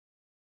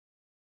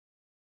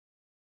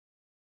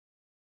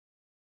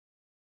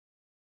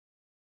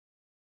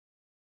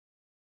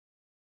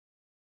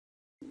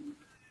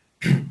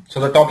So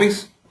the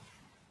topics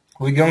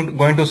we're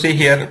going to see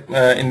here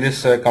in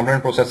this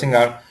complaint processing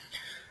are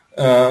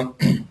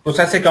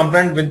process a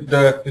complaint with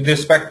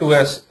respect to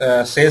a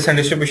sales and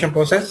distribution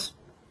process,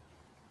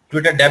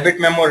 create a debit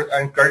memo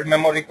and credit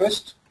memo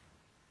request,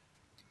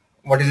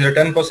 what is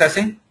return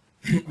processing,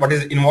 what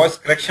is invoice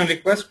correction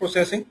request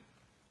processing,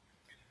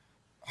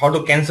 how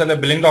to cancel a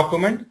billing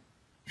document,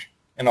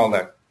 and all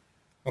that.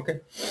 Okay.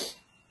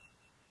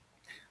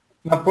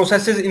 Now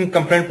processes in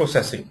complaint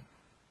processing.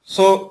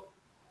 So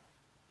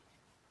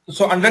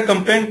under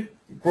complaint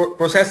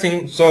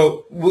processing,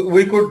 so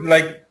we could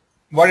like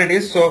what it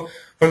is. So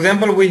for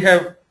example, we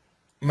have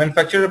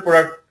manufactured a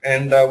product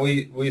and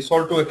we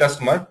sold to a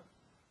customer,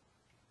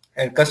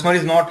 and customer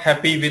is not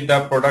happy with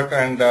the product,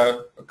 and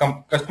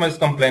customer is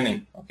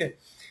complaining. Okay,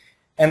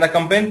 and the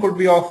complaint could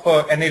be of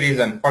any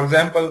reason. For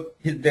example,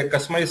 the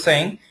customer is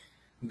saying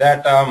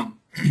that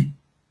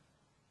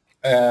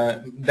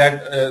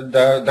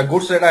the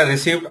goods that I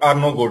received are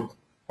no good.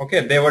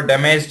 Okay, they were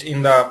damaged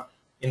in the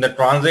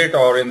transit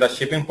or in the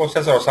shipping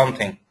process or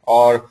something,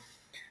 or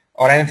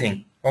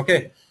anything.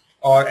 Okay,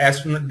 or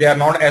as they are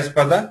not as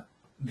per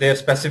their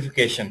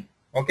specification.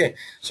 Okay,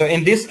 so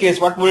in this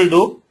case, what we'll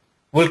do,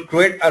 we'll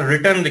create a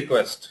return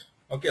request.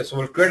 Okay, so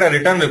we'll create a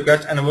return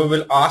request and we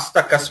will ask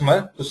the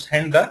customer to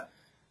send the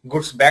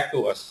goods back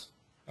to us.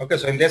 Okay,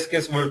 so in this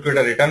case, we'll create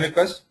a return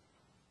request.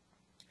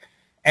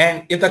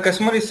 And if the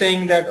customer is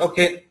saying that,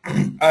 okay,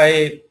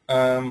 I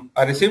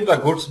received the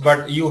goods,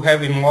 but you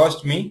have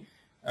invoiced me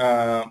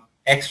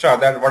extra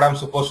that what I'm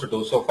supposed to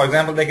do. So for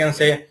example, they can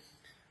say,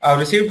 I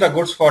received the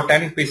goods for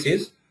 10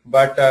 pieces,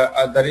 but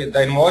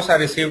the invoice I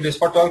received is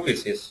for 12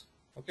 pieces.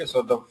 Okay,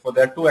 so for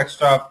there are 2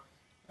 extra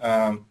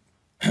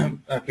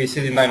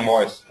pieces in the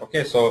invoice.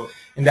 Okay, so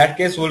in that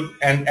case,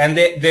 and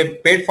they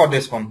paid for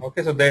this one.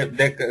 Okay, so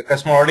the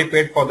customer already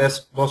paid for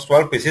those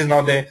 12 pieces.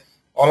 Now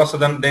all of a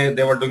sudden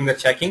they were doing the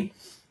checking,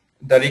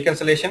 the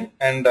reconciliation,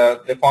 and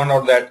they found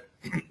out that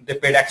they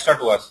paid extra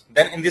to us.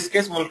 Then in this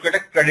case, we'll create a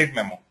credit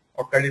memo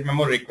or credit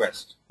memo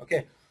request.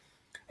 Okay,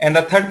 and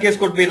the third case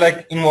could be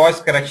like invoice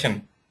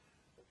correction.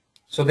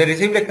 So they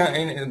received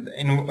an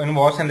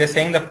invoice and they're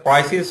saying the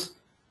price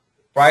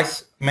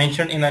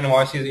mentioned in the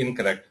invoice is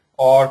incorrect,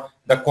 or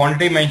the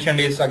quantity mentioned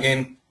is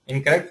again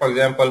incorrect. For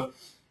example,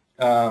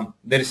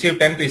 they received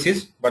 10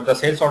 pieces, but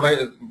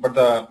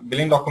the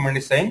billing document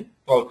is saying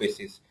 12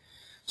 pieces.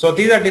 So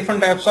these are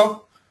different types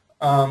of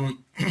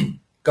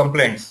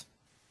complaints.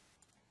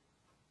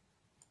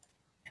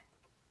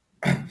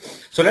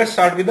 So let's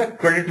start with the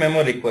credit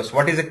memo request.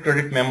 What is a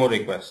credit memo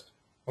request?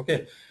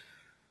 Okay,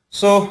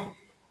 so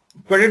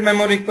credit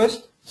memo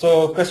request.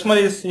 So customer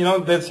is,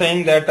 they're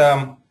saying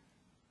that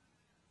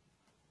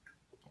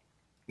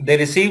they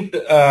received,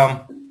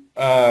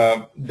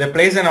 they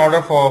placed an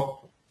order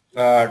for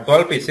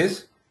 12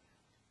 pieces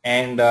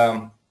and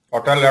or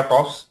 12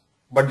 laptops,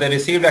 but they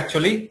received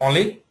actually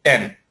only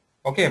 10.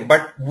 Okay,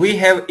 but we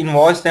have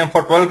invoiced them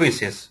for 12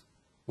 pieces.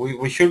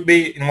 We should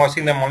be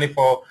invoicing them only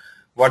for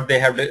what they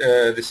have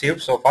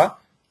received so far,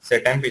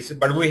 say 10 pieces,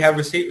 but we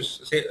have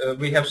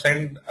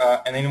sent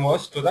an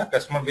invoice to the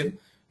customer with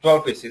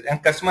 12 pieces,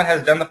 and customer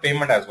has done the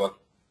payment as well.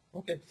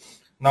 Okay,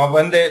 now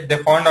when they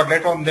found out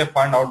later on, they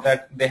find out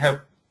that they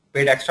have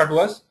paid extra to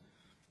us.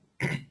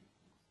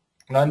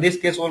 Now in this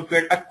case, we'll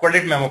create a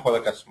credit memo for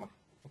the customer.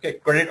 Okay,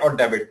 credit or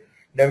debit.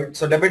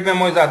 So debit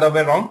memo is the other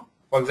way around.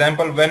 For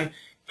example, when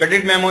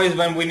credit memo is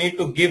when we need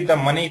to give the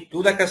money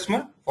to the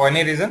customer for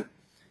any reason.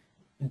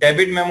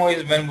 Debit memo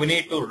is when we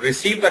need to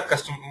receive the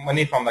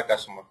money from the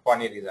customer for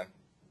any reason.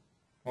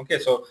 Okay,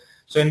 so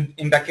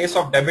in the case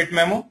of debit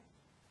memo,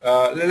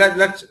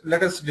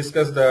 let us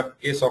discuss the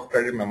case of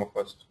credit memo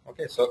first.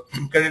 Okay, so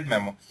credit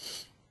memo.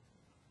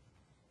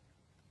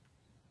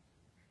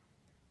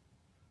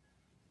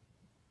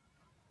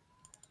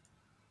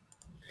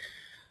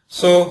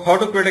 So how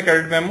to create a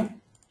credit memo?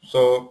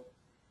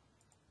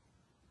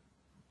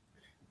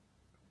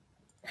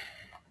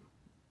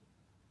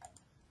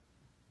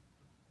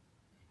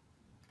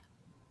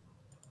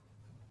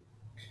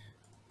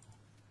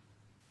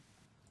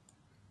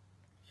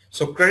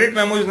 So credit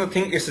memo is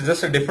nothing, it's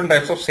just a different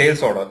types of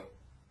sales order.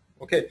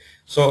 Okay,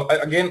 so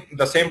again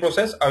the same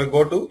process. I will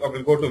go to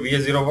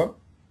VA01,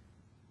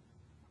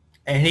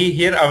 and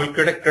here I will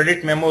create a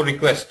credit memo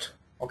request.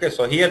 Okay,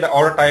 so here the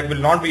order type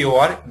will not be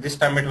OR, this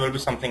time it will be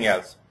something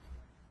else.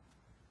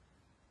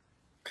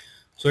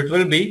 So it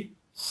will be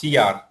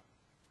CR,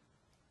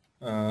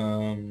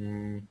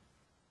 credit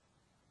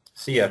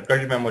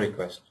memo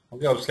request.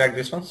 Okay, I'll select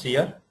this one,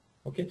 CR.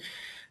 Okay,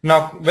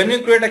 now when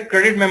you create a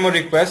credit memo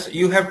request,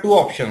 you have 2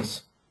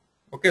 options.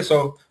 Okay,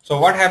 so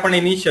what happened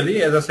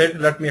initially, as I said,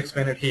 let me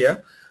explain it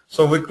here.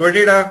 So we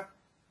created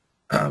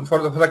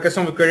for the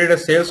customer, we created a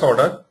sales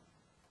order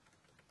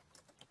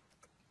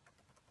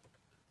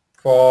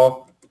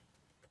for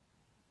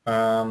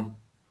 12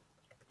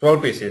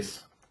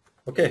 pieces.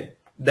 Okay,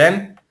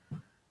 then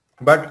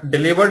but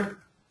delivered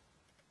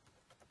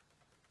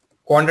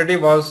quantity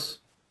was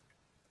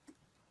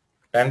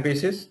 10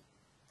 pieces,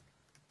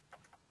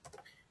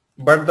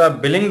 but the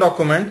billing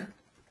document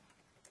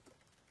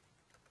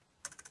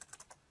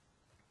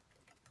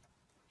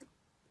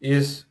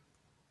is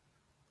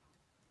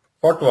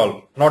for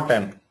 12, not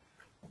 10.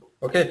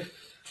 Okay.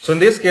 So in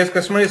this case,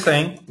 customer is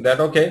saying that,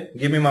 okay,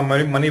 give me my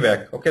money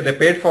back. Okay, they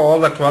paid for all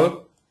the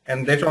 12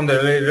 and later on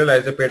they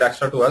realize they paid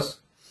extra to us.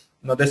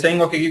 Now they're saying,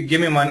 okay,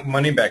 give me my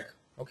money back.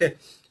 Okay.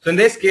 So in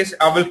this case,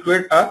 I will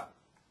create a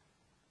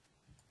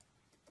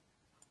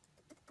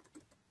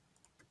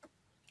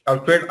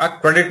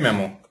credit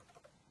memo.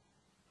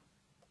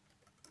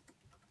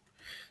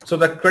 So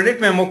the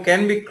credit memo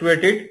can be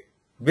created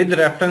with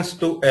reference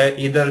to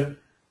either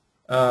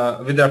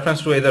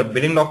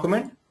billing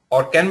document,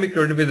 or can be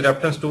created with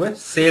reference to a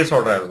sales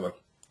order as well.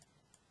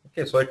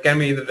 Okay, so it can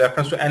be either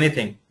reference to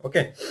anything.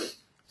 Okay,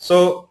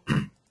 so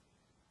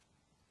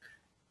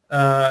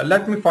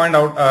let me find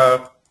out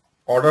a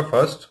order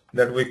first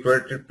that we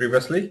created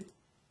previously.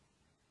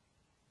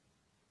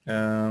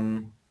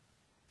 Not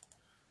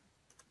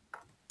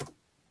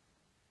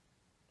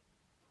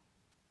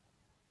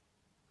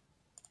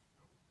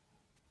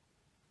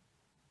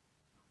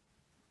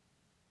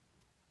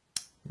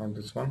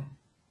this one.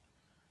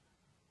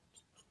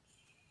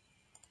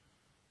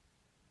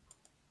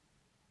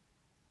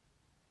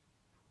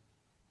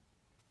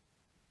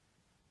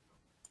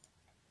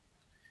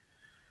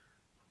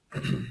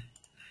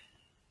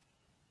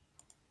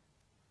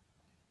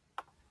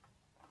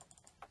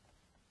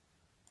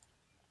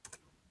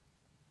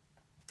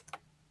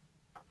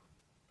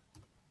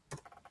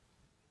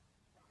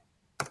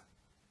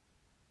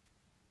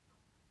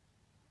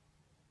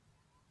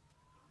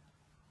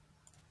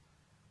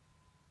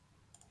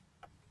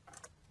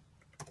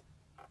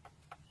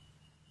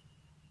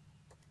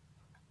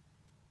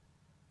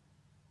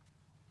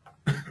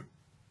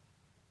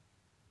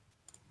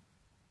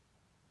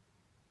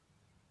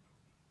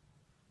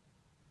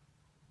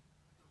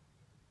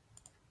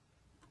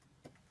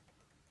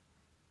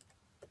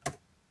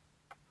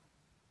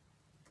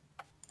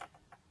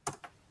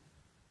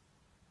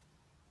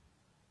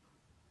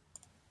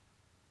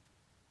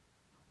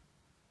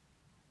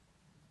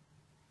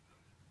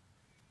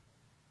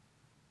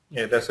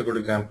 Yeah, that's a good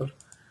example.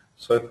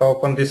 So if I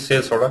open this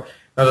sales order,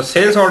 now the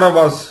sales order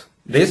was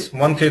this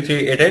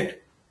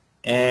 13388,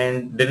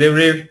 and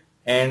delivery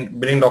and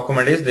billing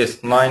document is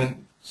this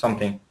 9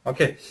 something.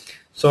 Okay,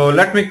 so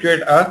let me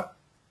create a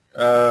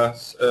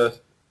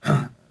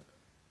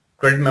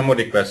credit memo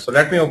request. So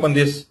let me open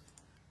this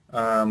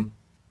billing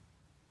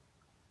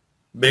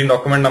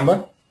document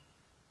number.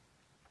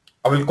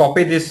 I will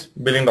copy this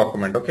billing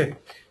document. Okay,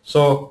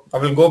 so I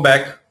will go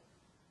back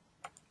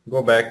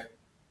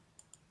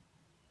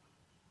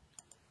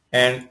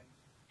and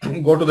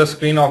go to the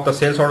screen of the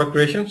sales order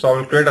creation. So I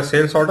will create a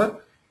sales order.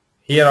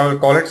 Here I will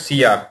call it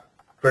CR,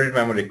 credit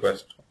memo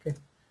request. Okay,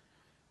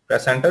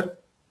 press enter.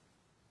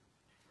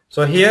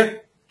 So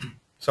here,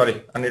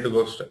 sorry, I need to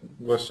go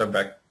a step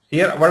back.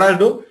 Here what I'll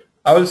do,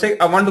 I will say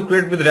I want to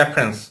create with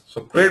reference.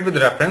 So create with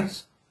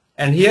reference,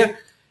 and here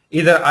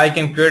either I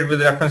can create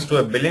with reference to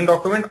a billing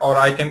document, or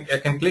I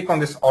can click on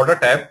this order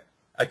tab.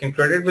 I can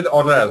create it with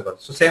order as well.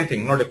 So same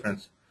thing, no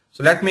difference.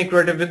 So let me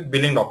create it with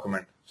billing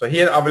document. So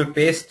here I will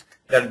paste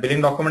that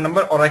billing document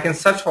number, or I can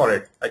search for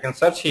it. I can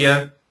search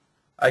here.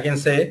 I can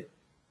say,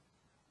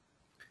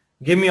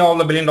 give me all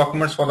the billing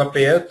documents for the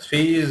payer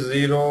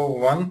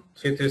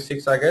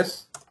 301336, I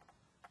guess.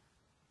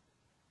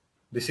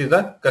 This is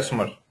the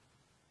customer.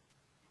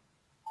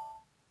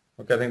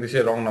 Okay, I think this is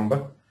a wrong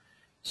number.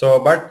 So,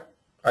 but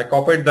I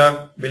copied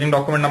the billing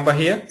document number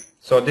here.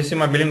 So this is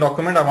my billing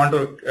document I want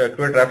to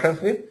create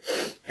reference with,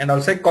 and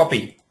I'll say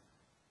copy.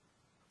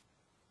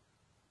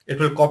 It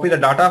will copy the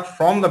data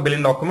from the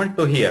billing document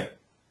to here.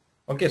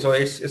 Okay, so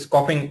it's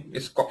copied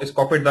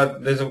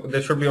that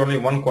there should be only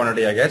one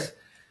quantity, I guess.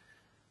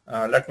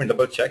 Let me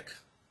double check.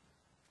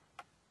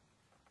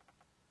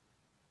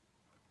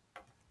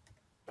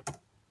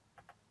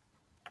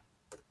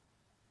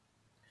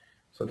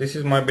 So this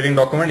is my billing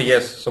document.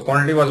 Yes, so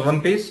quantity was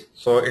 1 piece,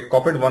 so it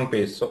copied 1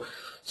 piece.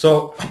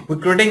 So we're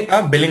creating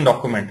a billing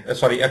document,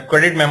 a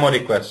credit memo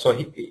request. So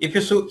if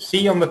you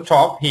see on the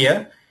top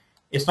here,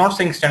 it's not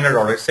saying standard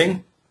order, it's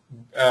saying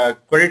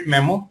credit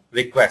memo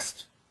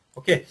request.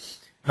 Okay,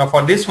 now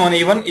for this one,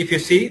 even if you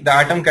see, the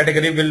item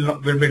category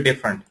will be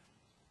different.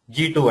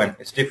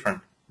 G2N is different,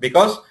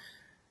 because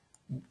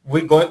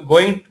we're not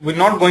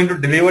going to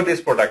deliver this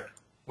product.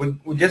 We're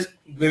just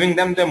giving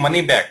them the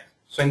money back.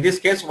 So in this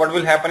case, what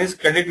will happen is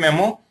credit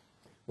memo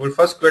will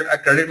first create a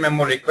credit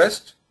memo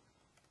request,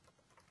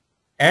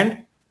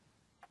 and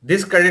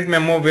this credit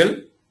memo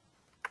will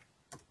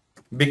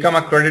become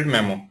a credit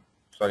memo.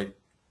 Sorry,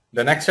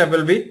 the next step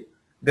will be,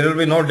 there will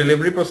be no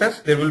delivery process.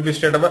 There will be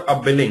straight away a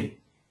billing.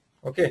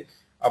 Okay,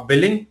 a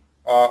billing,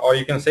 or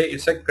you can say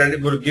it's a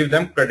credit, will give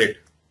them credit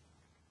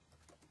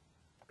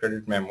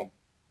memo,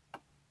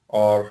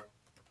 or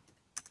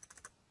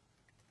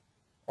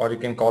you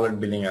can call it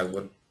billing as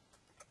well.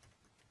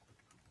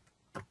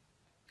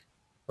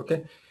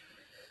 Okay,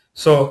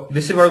 so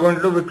this is what we're going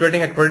to do. We're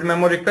creating a credit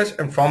memo request,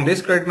 and from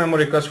this credit memo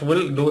request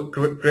we'll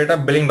create a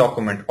billing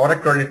document or a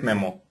credit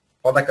memo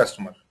for the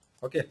customer.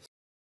 Okay,